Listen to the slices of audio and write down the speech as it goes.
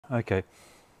Okay,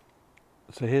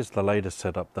 so here's the latest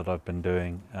setup that I've been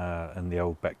doing in the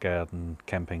old back garden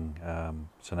camping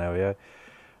scenario.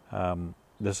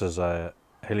 This is a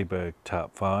Hilleberg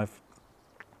Tarp 5.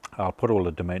 I'll put all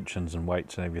the dimensions and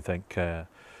weights and everything down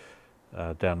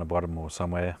the bottom or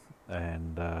somewhere,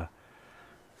 and at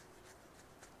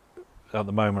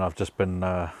the moment I've just been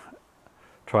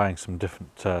trying some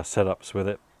different setups with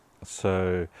it.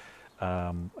 So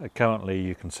currently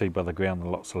you can see by the ground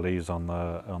lots of leaves on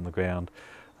the ground.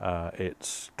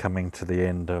 It's coming to the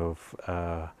end of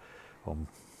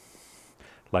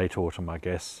late autumn, I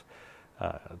guess.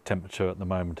 Temperature at the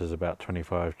moment is about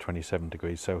 25-27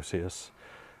 degrees Celsius.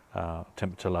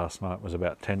 Temperature last night was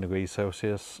about 10 degrees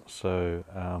Celsius. So,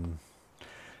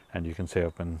 and you can see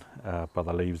I've been by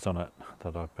the leaves on it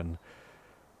that I've been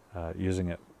using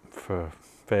it for a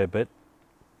fair bit.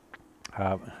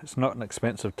 It's not an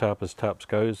expensive tarp as tarps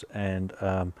goes, and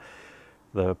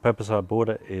the purpose I bought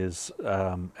it is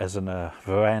as in a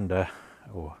veranda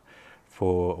or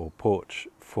porch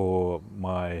for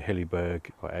my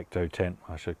Hilleberg or Acto tent,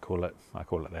 I should call it. I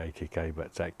call it the ATK, but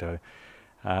it's Acto.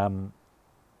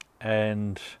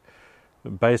 And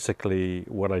basically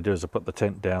what I do is I put the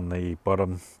tent down the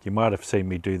bottom. You might have seen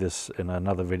me do this in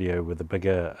another video with a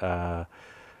bigger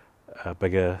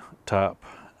tarp,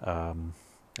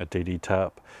 a DD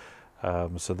tarp.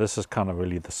 So this is kind of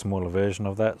really the smaller version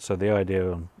of that. So the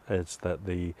idea is that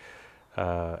the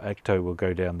Acto will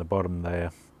go down the bottom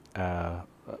there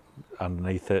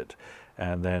underneath it,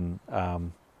 and then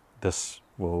this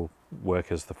will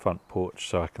work as the front porch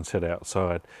so I can sit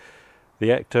outside. The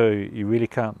Acto, you really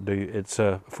can't do, it's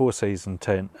a 4-season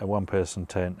tent, a 1-person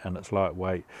tent, and it's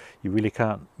lightweight. You really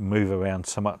can't move around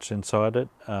so much inside it.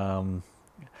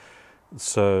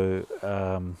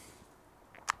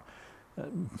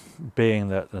 Being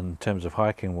that in terms of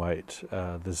hiking weight,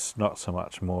 there's not so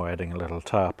much more adding a little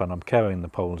tarp, and I'm carrying the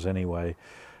poles anyway.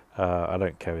 I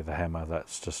don't carry the hammer,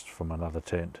 that's just from another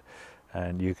tent.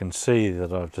 And you can see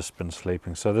that I've just been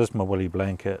sleeping. So there's my woolly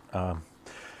blanket,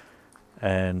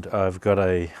 and I've got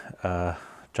a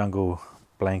jungle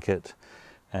blanket,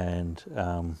 and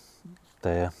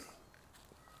there,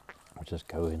 I'll just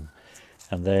go in,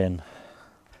 and then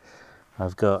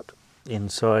I've got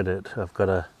inside it, I've got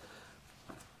a,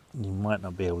 you might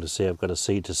not be able to see, I've got a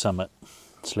Sea to Summit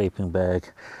sleeping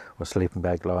bag or sleeping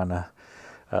bag liner.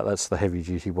 That's the heavy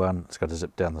duty one. It's got a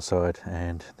zip down the side,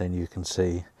 and then you can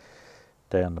see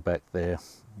down the back there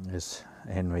is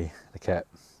Henry the cat,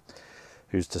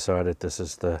 who's decided this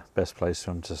is the best place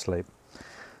for him to sleep.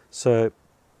 So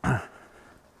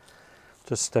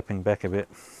just stepping back a bit,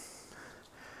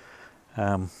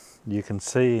 you can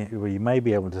see, well, you may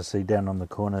be able to see down on the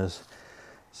corners,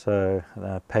 so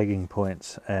pegging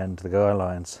points and the guy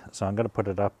lines. So I'm going to put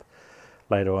it up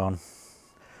later on.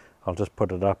 I'll just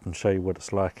put it up and show you what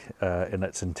it's like in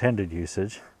its intended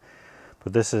usage.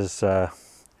 But this is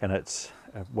in its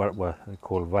what we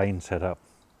call vane setup.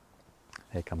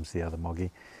 Here comes the other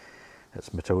moggy.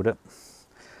 It's Matilda.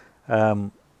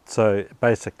 So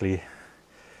basically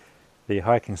the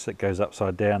hiking stick goes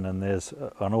upside down, and there's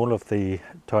on all of the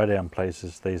tie down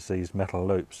places there's these metal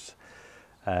loops,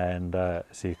 and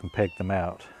so you can peg them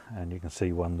out, and you can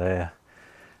see one there,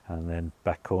 and then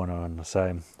back corner and the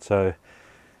same. So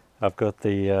I've got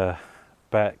the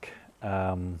back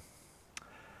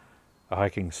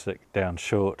hiking stick down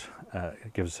short.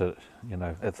 It gives it, you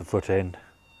know, at the foot end,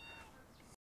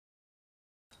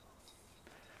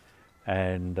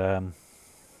 and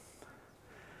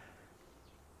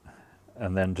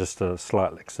then just a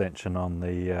slight extension on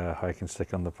the hiking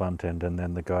stick on the front end, and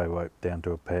then the guy rope down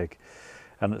to a peg.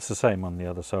 And it's the same on the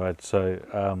other side. So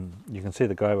you can see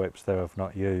the guy ropes there I've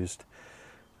not used,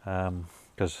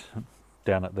 because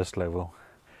down at this level,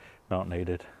 not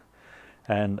needed.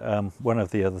 And one of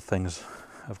the other things,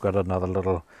 I've got another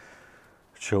little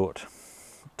short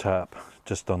tarp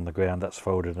just on the ground that's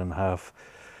folded in half.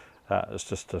 It's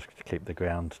just to keep the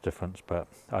ground difference, but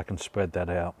I can spread that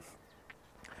out.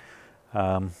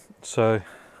 So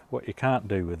what you can't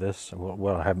do with this,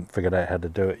 well, I haven't figured out how to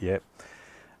do it yet,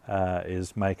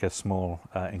 is make a small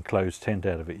enclosed tent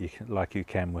out of it, like you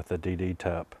can with a DD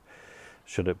tarp,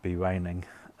 should it be raining.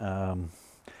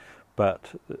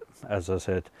 But as I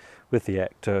said, with the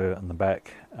Acto on the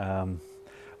back,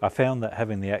 I found that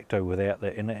having the Acto without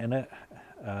the inner in it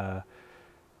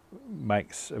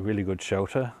makes a really good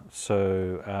shelter.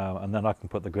 So and then I can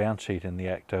put the ground sheet in the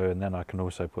Acto, and then I can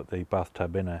also put the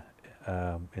bathtub inner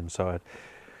inside.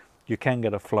 You can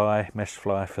get a mesh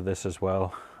fly for this as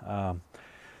well.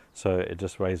 So it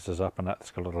just raises up, and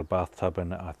that's got a little bathtub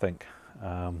in it, I think.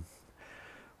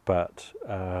 But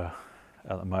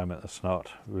at the moment that's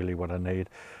not really what I need.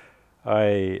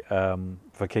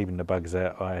 For keeping the bugs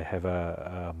out, I have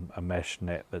a mesh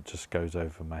net that just goes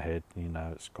over my head. You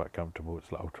know, it's quite comfortable. It's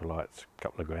ultralight, it's a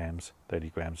couple of grams, 30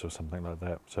 grams or something like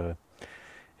that. So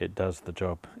it does the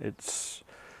job. It's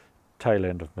tail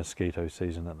end of mosquito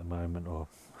season at the moment, or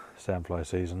sandfly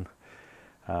season.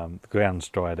 The ground's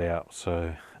dried out,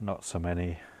 so not so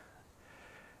many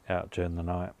out during the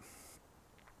night.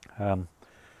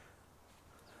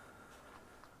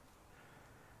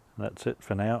 That's it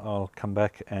for now. I'll come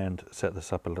back and set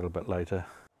this up a little bit later.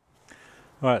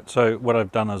 Right, so what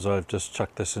I've done is I've just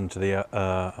chucked this into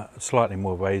the slightly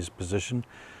more raised position.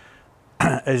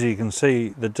 As you can see,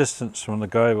 the distance from the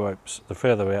guy ropes, the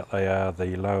further out they are,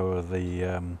 the lower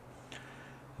the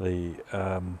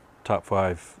Tarp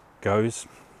 5 goes.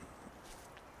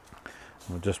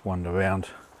 We'll just wander around.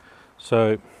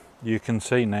 So you can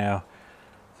see now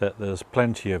that there's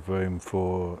plenty of room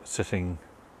for sitting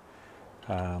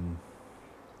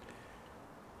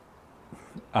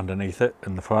underneath it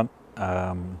in the front,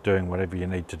 doing whatever you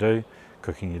need to do,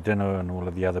 cooking your dinner and all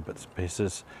of the other bits and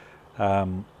pieces.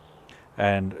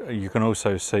 And you can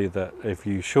also see that if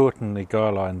you shorten the guy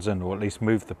lines in, or at least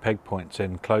move the peg points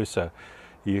in closer,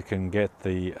 you can get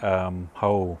the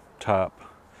whole tarp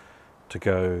to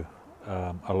go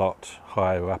a lot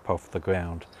higher up off the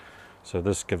ground. So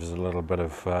this gives a little bit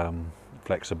of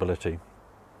flexibility.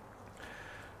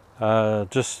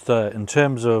 Just in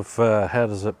terms of how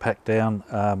does it pack down,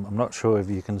 I'm not sure if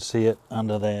you can see it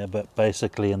under there, but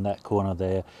basically in that corner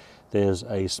there, there's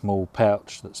a small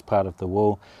pouch that's part of the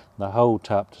wall. The whole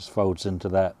tarp just folds into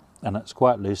that, and it's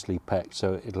quite loosely packed,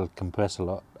 so it'll compress a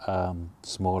lot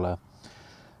smaller.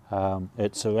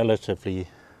 It's a relatively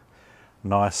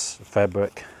nice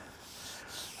fabric,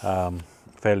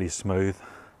 fairly smooth.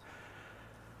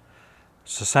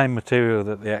 It's the same material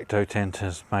that the Acto tent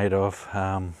is made of.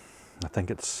 I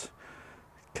think it's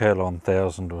Curlon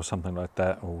 1000 or something like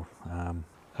that. Or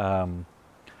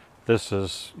this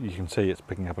is, you can see it's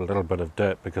picking up a little bit of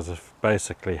dirt because I've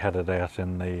basically had it out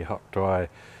in the hot dry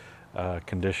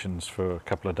conditions for a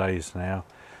couple of days now,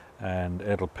 and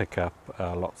it'll pick up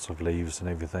lots of leaves and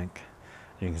everything.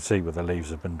 You can see where the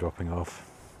leaves have been dropping off.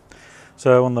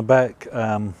 So on the back,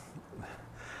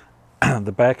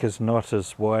 the back is not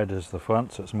as wide as the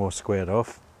front, so it's more squared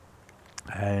off,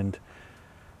 and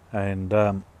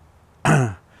I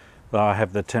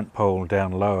have the tent pole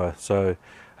down lower, so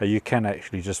you can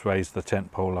actually just raise the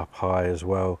tent pole up high as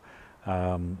well,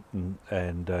 and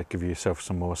give yourself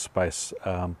some more space.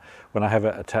 When I have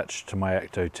it attached to my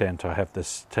Acto tent, I have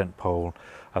this tent pole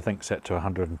I think set to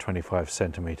 125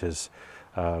 centimeters,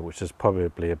 which is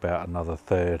probably about another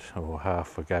third or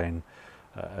half again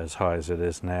as high as it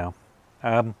is now.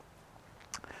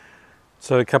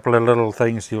 So a couple of little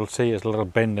things you'll see is a little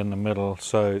bend in the middle,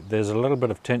 so there's a little bit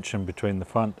of tension between the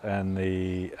front and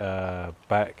the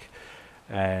back,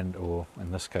 and or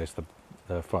in this case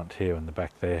the front here and the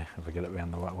back there, if I get it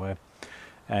around the right way.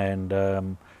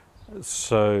 And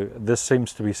so this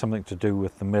seems to be something to do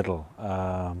with the middle,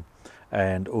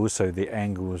 and also the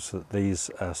angles that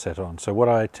these are set on. So what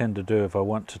I tend to do if I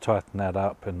want to tighten that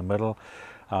up in the middle,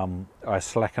 I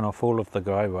slacken off all of the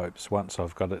guy ropes once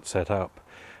I've got it set up,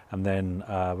 and then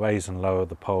raise and lower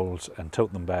the poles and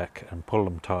tilt them back and pull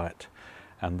them tight,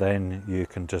 and then you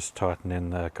can just tighten in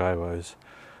the guy ropes.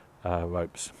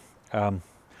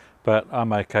 But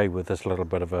I'm okay with this little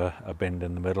bit of a bend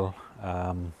in the middle.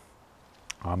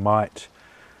 I might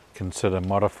consider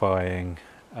modifying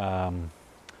the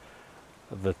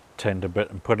tent a bit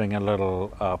and putting a little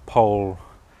pole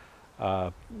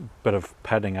bit of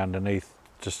padding underneath,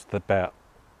 just about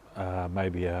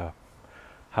maybe a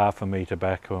half a metre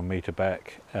back or a metre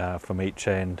back from each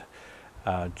end,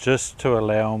 just to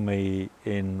allow me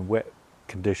in wet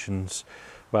conditions,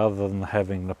 rather than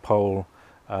having the pole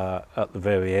at the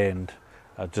very end,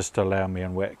 just to allow me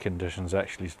in wet conditions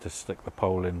actually to stick the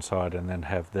pole inside and then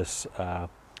have this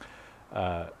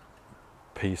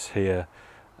piece here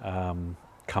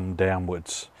come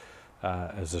downwards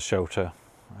as a shelter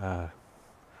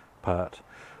part.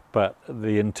 But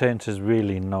the intent is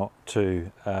really not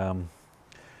to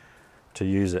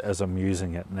use it as I'm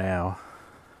using it now,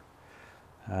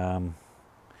 and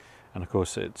of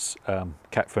course it's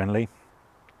cat friendly.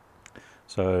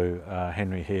 So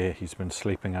Henry here, he's been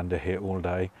sleeping under here all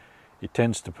day. He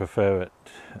tends to prefer it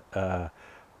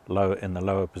lower, in the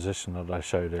lower position that I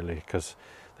showed earlier, because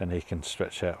then he can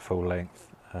stretch out full length.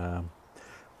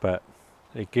 But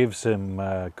it gives him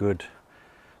good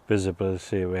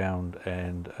visibility around,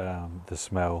 and the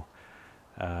smell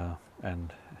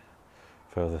and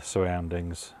for the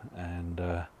surroundings,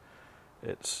 and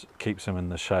it keeps him in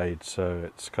the shade, so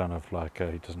it's kind of like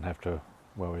he doesn't have to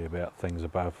worry about things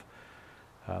above.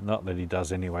 Not that he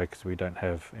does anyway, because we don't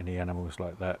have any animals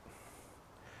like that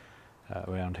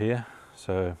around here.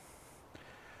 So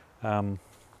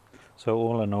so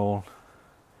all in all,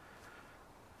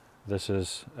 this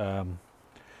is the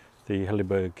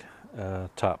Hilleberg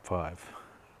Tarp 5.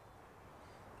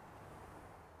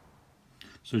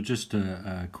 So just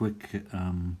a quick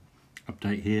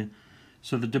update here.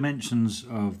 So the dimensions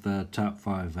of the Tarp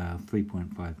 5 are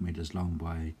 3.5 metres long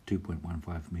by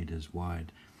 2.15 metres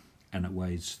wide, and it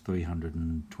weighs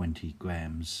 320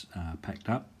 grams packed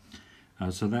up.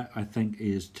 So that, I think,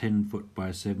 is 10 foot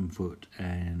by 7 foot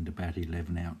and about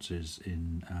 11 ounces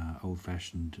in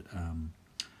old-fashioned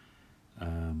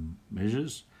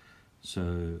measures.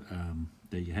 So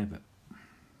there you have it.